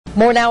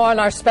More now on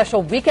our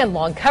special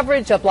weekend-long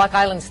coverage of Block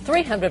Island's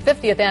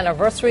 350th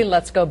anniversary.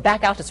 Let's go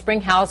back out to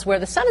Springhouse, where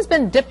the sun has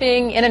been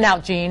dipping in and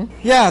out, Gene.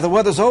 Yeah, the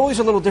weather's always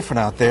a little different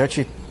out there.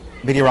 Chief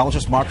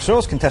Meteorologist Mark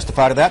Searles can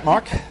testify to that.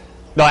 Mark?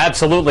 No,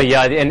 absolutely.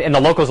 Yeah, and the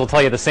locals will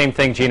tell you the same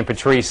thing, Gene and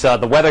Patrice.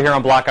 The weather here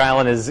on Block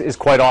Island is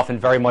quite often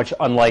very much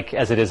unlike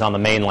as it is on the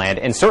mainland.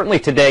 And certainly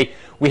today,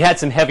 we had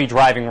some heavy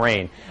driving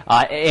rain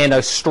and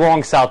a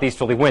strong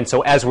southeasterly wind.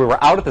 So as we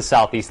were out at the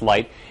Southeast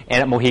Light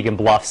and at Mohegan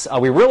Bluffs,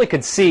 we really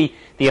could see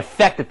the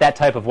effect that that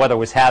type of weather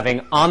was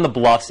having on the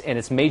bluffs and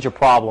its major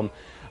problem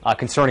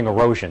concerning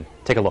erosion.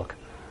 Take a look.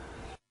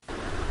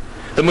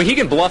 The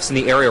Mohegan Bluffs in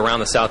the area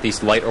around the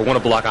Southeast Light are one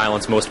of Block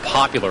Island's most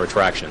popular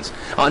attractions.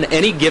 On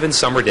any given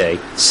summer day,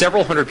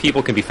 several hundred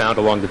people can be found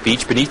along the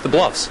beach beneath the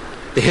bluffs.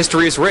 The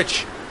history is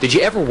rich. Did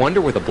you ever wonder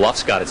where the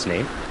bluffs got its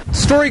name?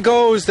 Story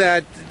goes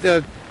that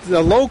the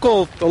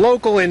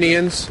local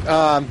Indians,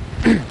 or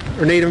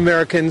Native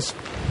Americans,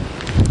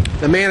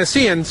 the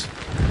Manaseans,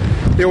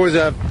 there was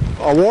a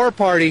war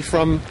party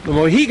from the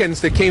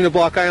Mohegans that came to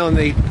Block Island.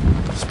 They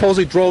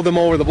supposedly drove them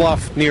over the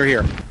bluff near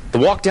here. The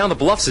walk down the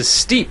bluffs is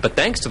steep, but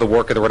thanks to the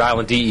work of the Rhode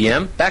Island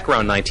DEM back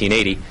around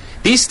 1980,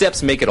 these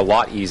steps make it a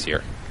lot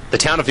easier. The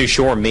town of New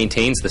Shore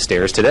maintains the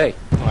stairs today.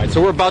 All right,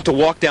 so we're about to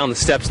walk down the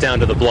steps down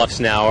to the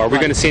bluffs now. Are we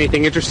going to see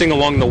anything interesting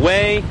along the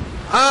way?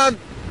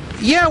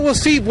 Yeah, we'll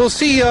see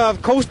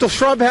coastal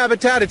shrub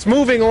habitat. It's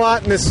moving a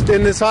lot in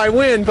this high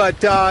wind,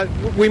 but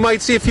we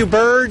might see a few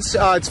birds.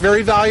 It's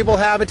very valuable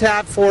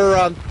habitat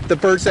for the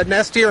birds that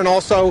nest here and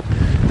also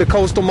the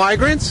coastal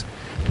migrants.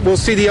 We'll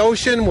see the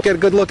ocean. We'll get a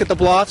good look at the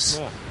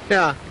bluffs.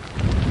 Yeah.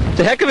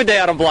 It's a heck of a day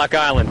out on Block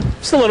Island.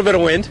 Just a little bit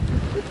of wind.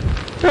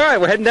 All right,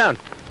 we're heading down.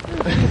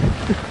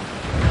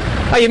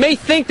 You may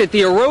think that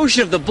the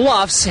erosion of the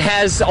bluffs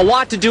has a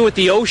lot to do with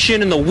the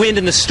ocean and the wind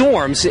and the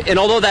storms, and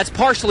although that's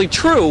partially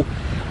true,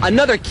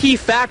 another key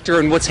factor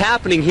in what's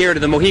happening here to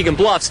the Mohegan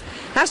Bluffs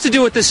has to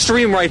do with this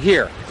stream right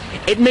here.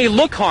 It may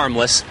look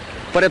harmless,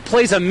 but it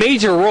plays a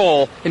major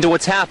role into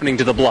what's happening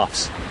to the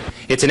bluffs.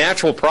 It's a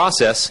natural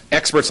process.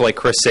 Experts like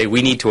Chris say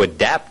we need to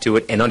adapt to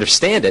it and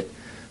understand it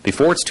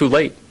before it's too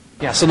late.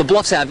 Yeah, so the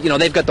bluffs have,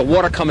 they've got the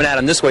water coming at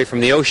them this way from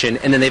the ocean,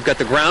 and then they've got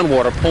the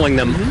groundwater pulling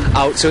them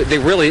out. So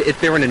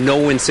they're in a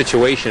no-win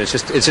situation. It's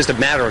just a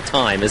matter of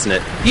time, isn't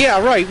it?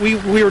 Yeah, right.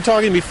 We were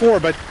talking before,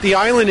 but the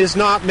island is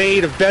not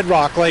made of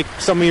bedrock like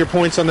some of your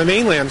points on the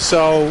mainland.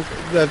 So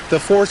the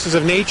forces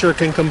of nature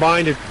can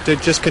combine to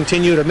just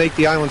continue to make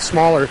the island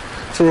smaller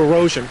through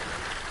erosion.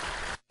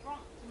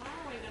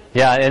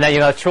 Yeah, and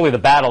that's truly the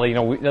battle.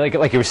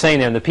 Like you were saying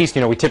there in the piece,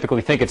 we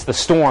typically think it's the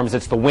storms,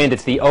 it's the wind,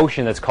 it's the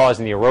ocean that's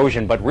causing the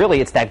erosion, but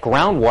really it's that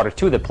groundwater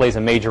too that plays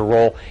a major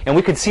role. And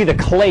we could see the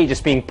clay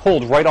just being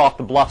pulled right off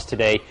the bluffs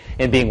today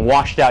and being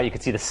washed out. You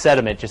could see the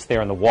sediment just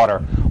there in the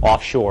water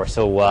offshore.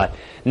 So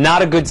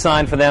not a good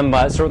sign for them,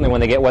 certainly when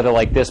they get weather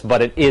like this,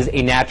 but it is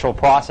a natural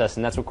process,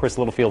 and that's what Chris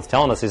Littlefield's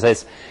telling us. He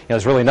says,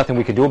 there's really nothing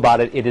we can do about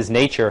it. It is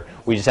nature.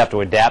 We just have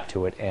to adapt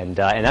to it, and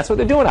that's what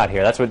they're doing out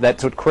here.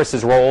 That's what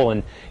Chris's role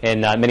and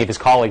many of his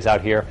colleagues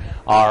out here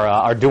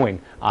are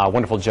doing. A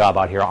wonderful job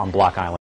out here on Block Island.